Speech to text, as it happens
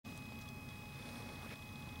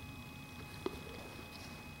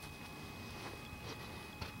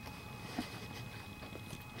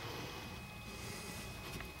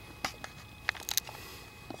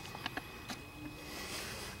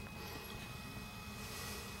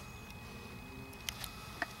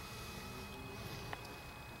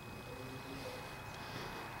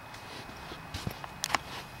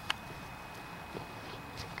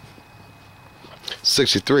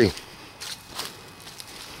63.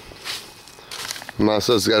 Mom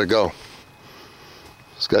says it's got to go.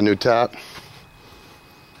 It's got a new top.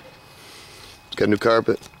 It's got a new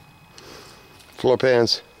carpet. Floor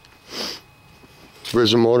pans.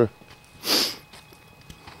 Original motor.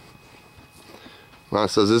 Mom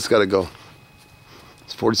says this got to go.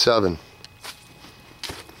 It's 47.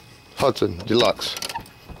 Hudson Delux.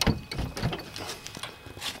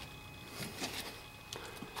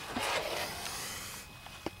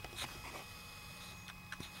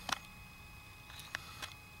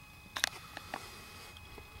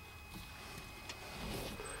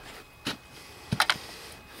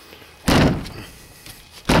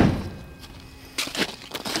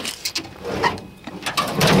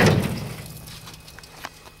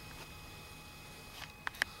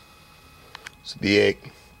 It's a V8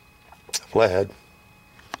 flathead.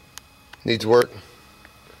 Needs work.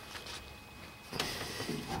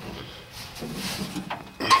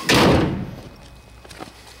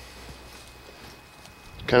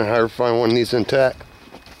 Kind of hard to find one of these intact.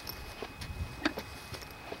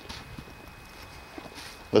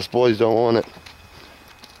 Us boys don't want it.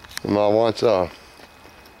 And Mom wants a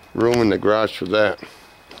room in the garage for that,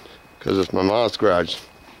 because it's my mom's garage.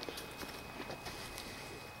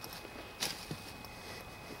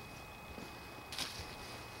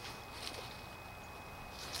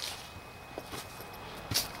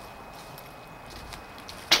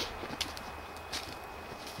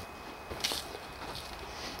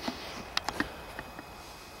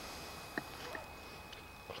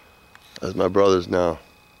 That's my brother's now.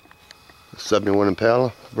 71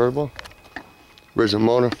 Impala convertible. Original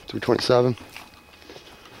motor, 327.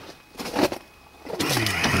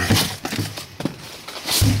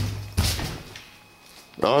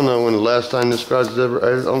 I don't know when the last time this garage was ever,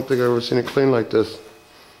 I don't think I've ever seen it clean like this.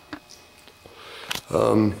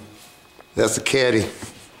 That's the Caddy.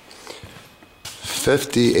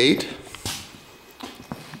 58.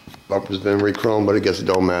 Bumper's been re-chromed, but I guess it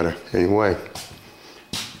don't matter anyway.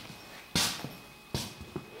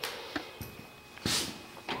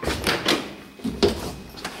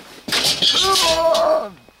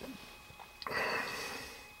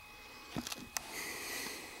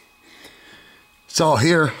 It's all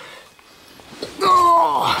here.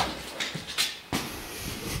 Oh!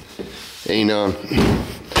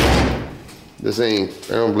 This ain't,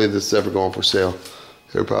 I don't believe this is ever going for sale.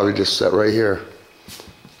 It'll probably just set right here,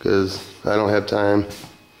 because I don't have time.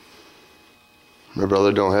 My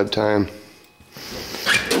brother don't have time.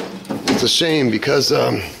 It's a shame, because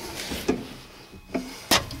I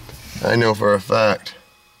know for a fact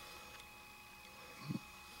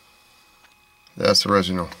that's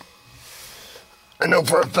original. I know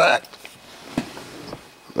for a fact.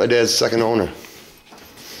 My dad's second owner.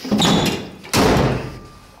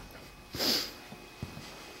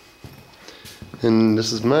 And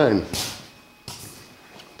this is mine.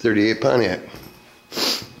 38 Pontiac.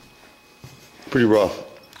 Pretty rough,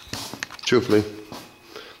 truthfully.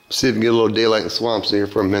 See if we can get a little daylight in the swamps here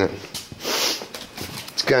for a minute.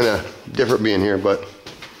 It's kind of different being here, but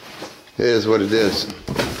it is what it is.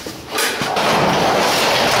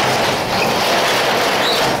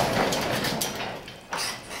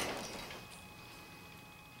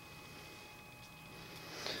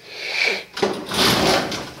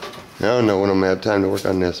 I don't know when I'm going to have time to work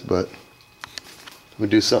on this, but we'll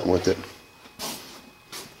do something with it.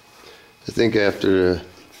 I think after the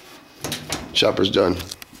chopper's done.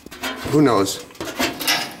 Who knows?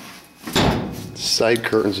 Side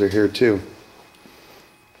curtains are here too.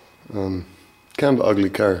 Kind of an ugly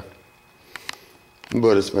car,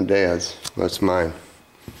 but it's my dad's. That's mine.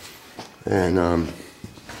 And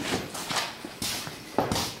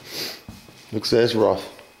looks like it's rough.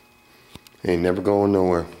 Ain't never going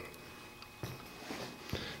nowhere.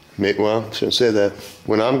 Well, shouldn't say that.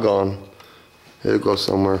 When I'm gone, it'll go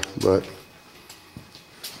somewhere, but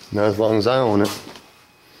not as long as I own it.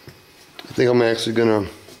 I think I'm actually gonna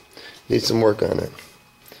need some work on it.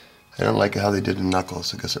 I don't like how they did the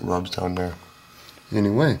knuckles. I guess it rubs down there.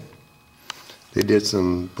 Anyway, they did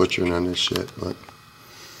some butchering on this shit, but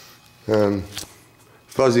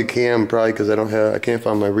fuzzy cam probably because I can't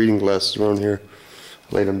find my reading glasses around here.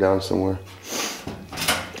 I laid them down somewhere.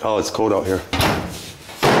 Oh, it's cold out here.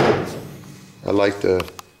 I like the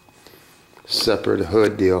separate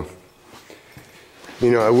hood deal.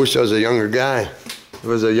 You know, I wish I was a younger guy. If I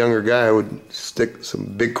was a younger guy, I would stick some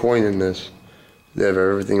big coin in this. They have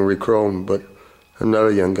everything re-chromed, but I'm not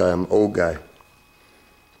a young guy, I'm an old guy.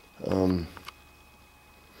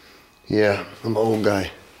 Yeah, I'm an old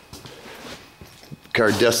guy.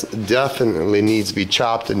 Car definitely needs to be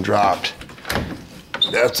chopped and dropped.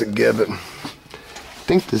 That's a given.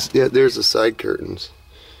 think this, yeah, there's the side curtains.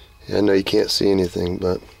 Yeah, I know you can't see anything,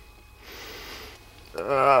 but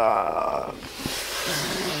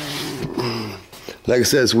like I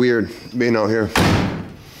said, it's weird being out here.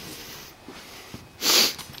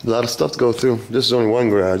 A lot of stuff to go through. This is only one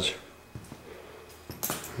garage.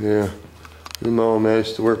 Yeah, the mom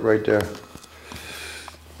managed to work right there.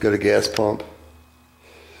 Got a gas pump.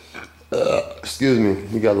 Excuse me,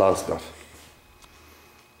 you got a lot of stuff.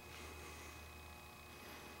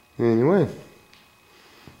 Anyway,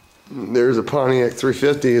 there's a Pontiac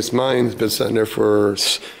 350. It's mine. It's been sitting there for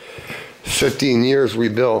 15 years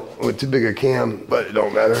rebuilt with too big a cam, but it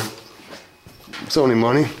don't matter. It's only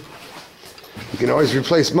money. You can always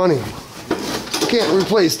replace money. You can't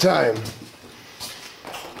replace time.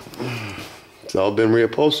 It's all been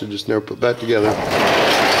reupholstered, just never put back together.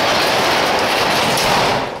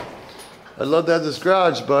 I'd love to have this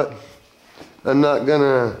garage, but I'm not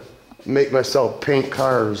gonna make myself paint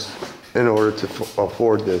cars in order to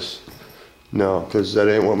afford this. No, because that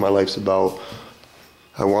ain't what my life's about.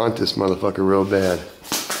 I want this motherfucker real bad.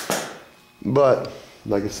 But,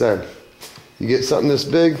 like I said, you get something this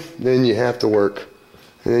big, then you have to work.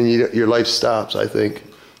 And then your life stops, I think.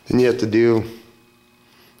 Then you have to do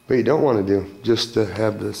what you don't want to do, just to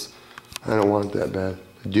have this. I don't want it that bad.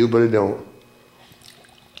 I do, but I don't.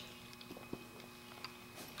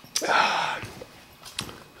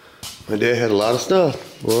 My dad had a lot of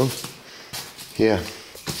stuff. Well, yeah.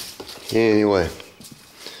 Anyway.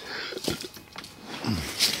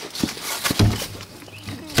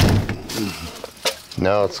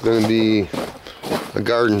 Now it's going to be a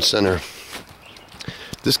garden center.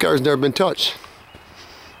 This car's never been touched.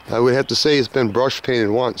 I would have to say it's been brush painted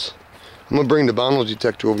once. I'm going to bring the bondage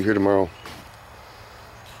detector over here tomorrow.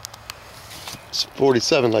 It's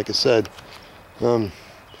 47, like I said.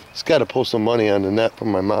 It's got to pull some money on the net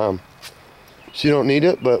from my mom. She don't need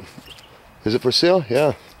it, but is it for sale?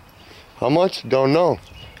 Yeah. How much? Don't know.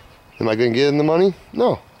 Am I going to get in the money?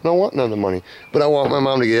 No. I don't want none of the money. But I want my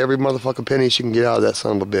mom to get every motherfucking penny she can get out of that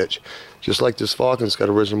son of a bitch. Just like this Falcon, it's got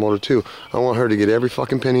original motor too. I want her to get every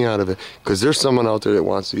fucking penny out of it. Because there's someone out there that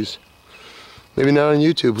wants these. Maybe not on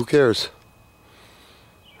YouTube, who cares?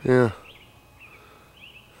 Yeah.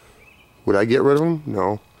 Would I get rid of them?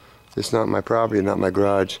 No. It's not my property, not my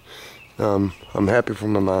garage. I'm happy for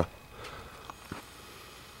my mom.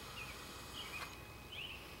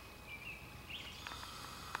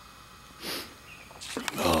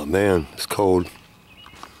 Oh man, it's cold.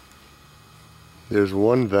 There's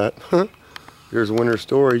one vet. There's winter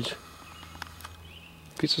storage.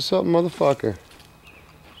 Piece of something, motherfucker.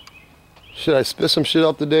 Should I spit some shit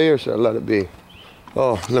out today or should I let it be?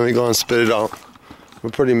 Oh, let me go and spit it out. I'm in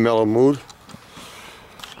a pretty mellow mood.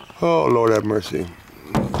 Oh, Lord have mercy.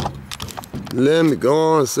 Let me go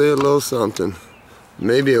on and say a little something.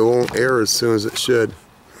 Maybe it won't air as soon as it should.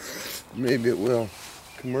 Maybe it will.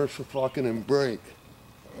 Commercial fucking and break.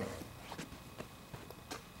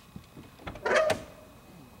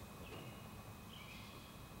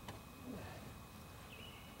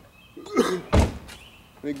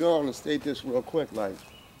 Let me go on and state this real quick, like.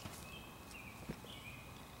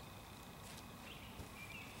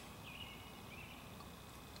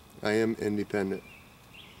 I am independent.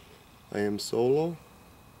 I am solo.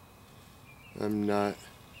 I'm not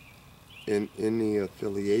in any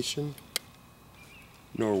affiliation,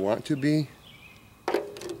 nor want to be,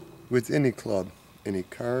 with any club, any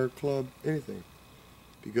car club, anything.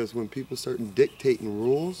 Because when people start dictating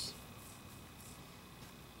rules,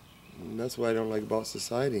 and that's what I don't like about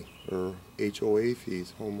society, or HOA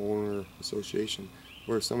fees, homeowner association,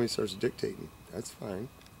 where somebody starts dictating. That's fine.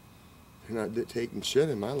 They're not dictating shit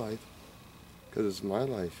in my life, because it's my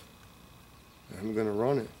life. I'm gonna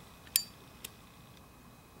run it.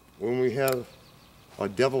 When we have a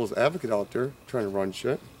devil's advocate out there trying to run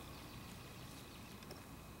shit,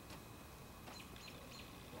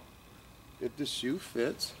 if the shoe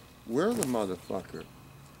fits, wear the motherfucker.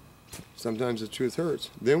 Sometimes the truth hurts.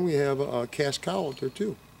 Then we have a cash cow out there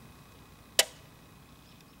too.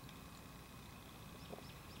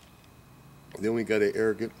 Then we got an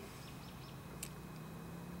arrogant,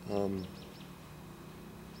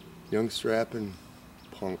 young strapping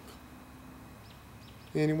punk.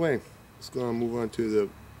 Anyway, let's go and move on to the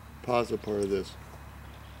positive part of this.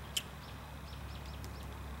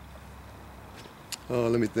 Oh,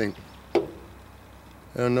 let me think. I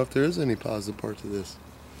don't know if there is any positive part to this.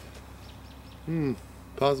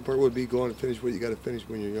 Positive part would be going to finish what you got to finish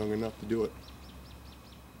when you're young enough to do it.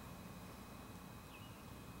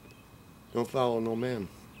 Don't follow no man.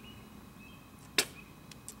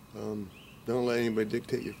 Don't let anybody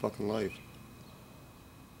dictate your fucking life.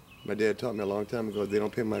 My dad taught me a long time ago, they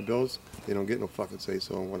don't pay my bills, they don't get no fucking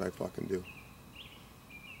say-so on what I fucking do.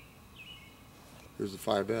 Here's the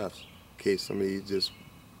 5 F's, in case somebody just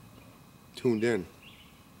tuned in.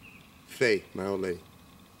 Faye, my old lady.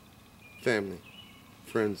 Family,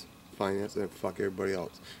 friends, finance, and fuck everybody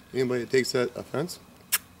else. Anybody that takes that offense,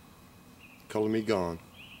 color me gone.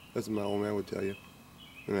 That's what my old man would tell you.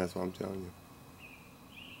 And that's what I'm telling you.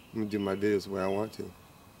 I'm going to do my videos the way I want to.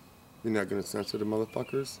 You're not going to censor the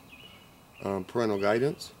motherfuckers. Parental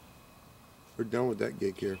guidance. We're done with that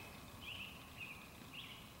gig here.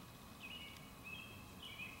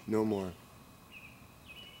 No more.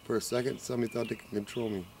 For a second, somebody thought they could control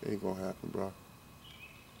me. Ain't gonna happen, bro.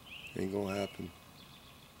 Ain't gonna happen.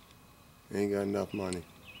 Ain't got enough money.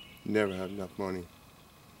 Never have enough money.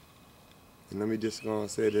 And let me just go and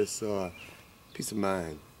say this, peace of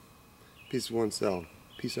mind, peace of oneself,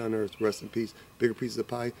 peace on earth, rest in peace, bigger piece of the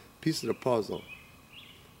pie, piece of the puzzle,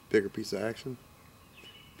 bigger piece of action,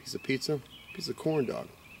 piece of pizza, piece of corn dog.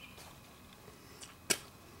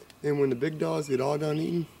 And when the big dogs get all done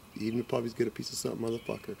eating, even the puppies get a piece of something,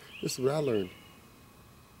 motherfucker. This is what I learned.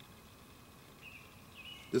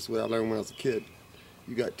 This is what I learned when I was a kid.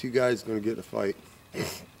 You got 2 guys going to get in a fight.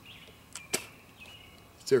 It's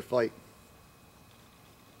their fight.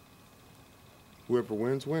 Whoever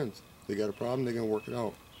wins, wins. They got a problem, they're going to work it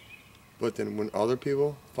out. But then when other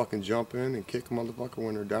people fucking jump in and kick a motherfucker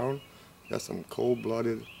when they're down, that's some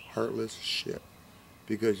cold-blooded, heartless shit.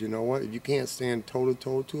 Because you know what? If you can't stand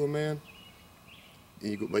toe-to-toe to a man,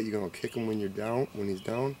 but you're going to kick him when you're down, when he's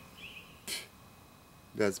down,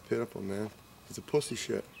 that's pitiful, man. It's a pussy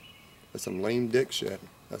shit. That's some lame dick shit.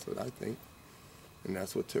 That's what I think. And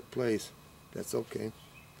that's what took place. That's okay.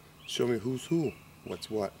 Show me who's who, what's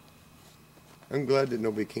what. I'm glad that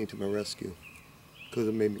nobody came to my rescue, because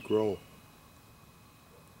it made me grow.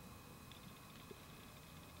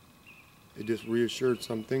 It just reassured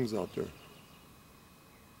some things out there.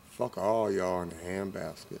 Fuck all y'all in the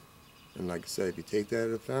handbasket. And like I said, if you take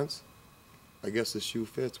that offense, I guess the shoe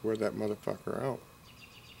fits, wear that motherfucker out.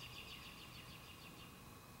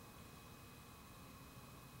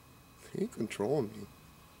 He ain't controlling me.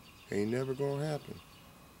 Ain't never gonna happen.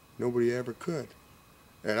 Nobody ever could.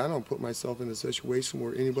 And I don't put myself in a situation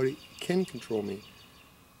where anybody can control me.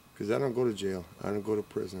 Because I don't go to jail. I don't go to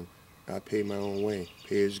prison. I pay my own way.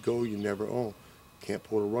 Pay as you go, you never own. Can't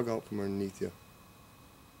pull the rug out from underneath you.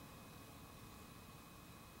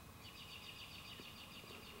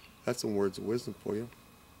 That's some words of wisdom for you.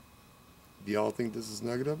 Do y'all think this is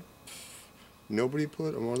negative? Nobody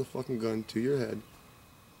put a motherfucking gun to your head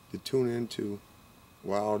to tune into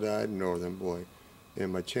Wild-Eyed Northern Boy.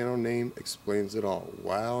 And my channel name explains it all.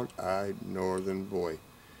 Wild-Eyed Northern Boy.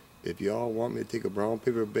 If y'all want me to take a brown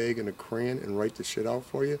paper bag and a crayon and write the shit out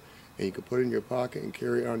for you, and you can put it in your pocket and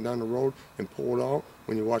carry it on down the road and pull it out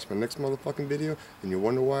when you watch my next motherfucking video, and you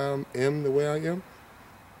wonder why I am the way I am,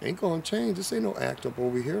 ain't gonna change. This ain't no act up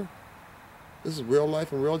over here. This is real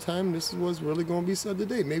life in real time. This is what's really gonna be said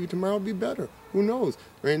today. Maybe tomorrow will be better. Who knows?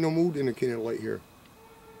 There ain't no mood indicator light here.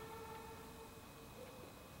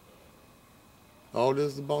 All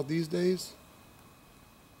this is about these days,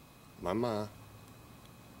 my ma,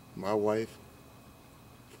 my wife,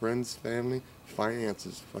 friends, family,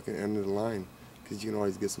 finances, fucking end of the line. Because you can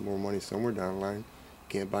always get some more money somewhere down the line.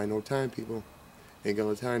 Can't buy no time, people. Ain't got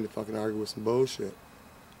no time to fucking argue with some bullshit.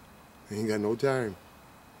 Ain't got no time.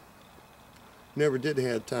 Never did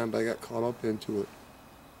have time, but I got caught up into it.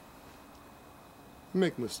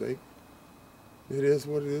 Make a mistake. It is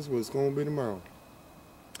what it is, what it's going to be tomorrow.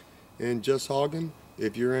 And just hogging,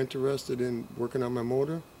 if you're interested in working on my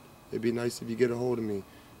motor, it'd be nice if you get a hold of me.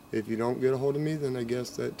 If you don't get a hold of me, then I guess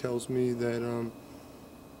that tells me that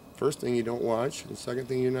first thing, you don't watch, and second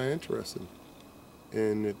thing, you're not interested.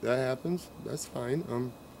 And if that happens, that's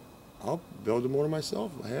fine. I'll build a motor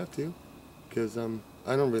myself if I have to, because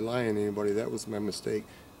I don't rely on anybody. That was my mistake.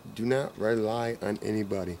 Do not rely on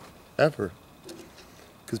anybody, ever.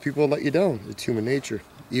 Because people will let you down. It's human nature,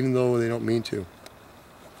 even though they don't mean to.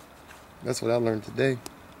 That's what I learned today.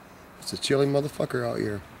 It's a chilly motherfucker out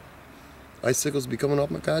here. Icicles be coming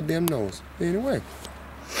off my goddamn nose. Anyway,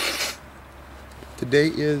 today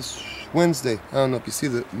is Wednesday. I don't know if you see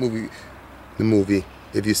the movie,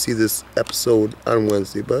 if you see this episode on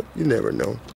Wednesday, but you never know.